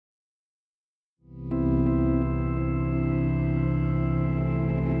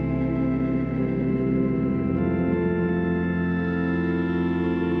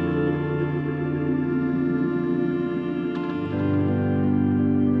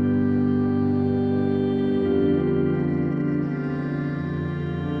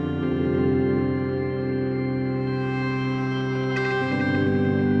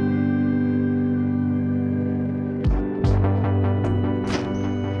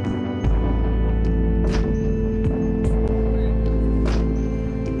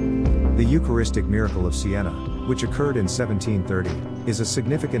Eucharistic miracle of Siena, which occurred in 1730, is a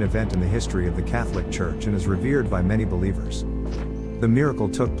significant event in the history of the Catholic Church and is revered by many believers. The miracle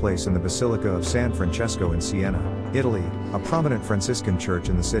took place in the Basilica of San Francesco in Siena, Italy, a prominent Franciscan church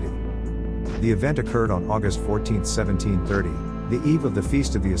in the city. The event occurred on August 14, 1730, the eve of the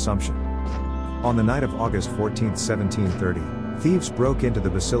Feast of the Assumption. On the night of August 14, 1730, thieves broke into the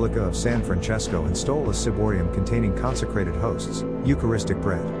Basilica of San Francesco and stole a ciborium containing consecrated hosts, Eucharistic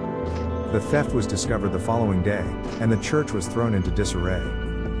bread. The theft was discovered the following day, and the church was thrown into disarray.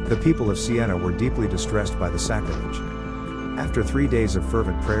 The people of Siena were deeply distressed by the sacrilege. After 3 days of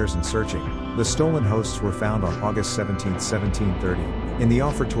fervent prayers and searching, the stolen hosts were found on August 17, 1730, in the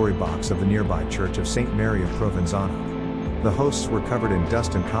offertory box of the nearby church of St. Mary of Provenzano. The hosts were covered in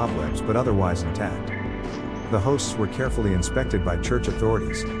dust and cobwebs but otherwise intact. The hosts were carefully inspected by church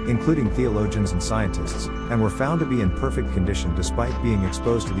authorities, including theologians and scientists, and were found to be in perfect condition despite being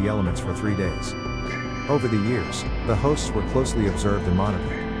exposed to the elements for 3 days. Over the years, the hosts were closely observed and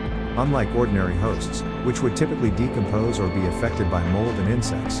monitored. Unlike ordinary hosts, which would typically decompose or be affected by mold and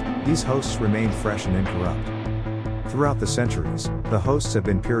insects, these hosts remained fresh and incorrupt. Throughout the centuries, the hosts have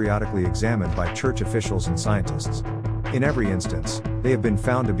been periodically examined by church officials and scientists. In every instance, they have been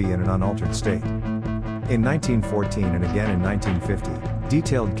found to be in an unaltered state. In 1914 and again in 1950,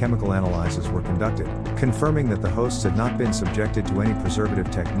 detailed chemical analyses were conducted, confirming that the hosts had not been subjected to any preservative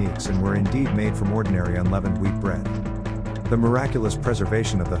techniques and were indeed made from ordinary unleavened wheat bread. The miraculous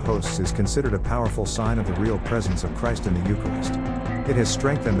preservation of the hosts is considered a powerful sign of the real presence of Christ in the Eucharist. It has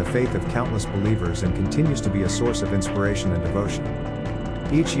strengthened the faith of countless believers and continues to be a source of inspiration and devotion.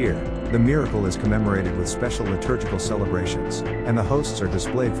 Each year, the miracle is commemorated with special liturgical celebrations, and the hosts are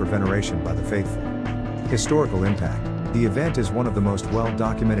displayed for veneration by the faithful. Historical impact. The event is one of the most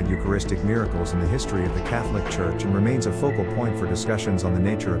well-documented Eucharistic miracles in the history of the Catholic Church and remains a focal point for discussions on the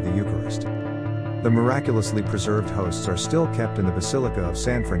nature of the Eucharist. The miraculously preserved hosts are still kept in the Basilica of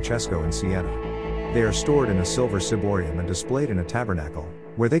San Francesco in Siena. They are stored in a silver ciborium and displayed in a tabernacle,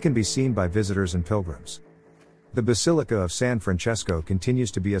 where they can be seen by visitors and pilgrims. The Basilica of San Francesco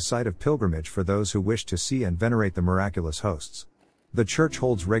continues to be a site of pilgrimage for those who wish to see and venerate the miraculous hosts. The church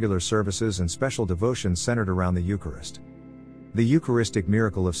holds regular services and special devotions centered around the Eucharist. The Eucharistic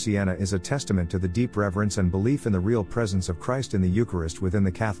miracle of Siena is a testament to the deep reverence and belief in the real presence of Christ in the Eucharist within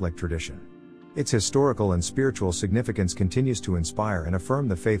the Catholic tradition. Its historical and spiritual significance continues to inspire and affirm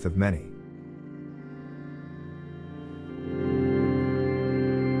the faith of many.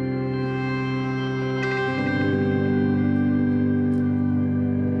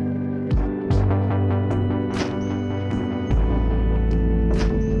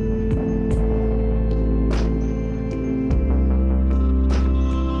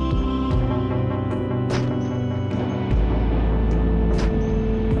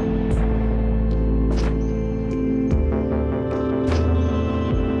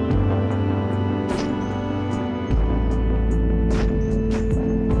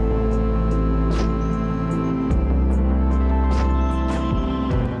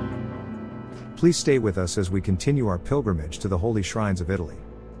 Please stay with us as we continue our pilgrimage to the holy shrines of Italy.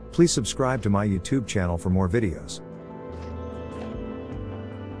 Please subscribe to my YouTube channel for more videos.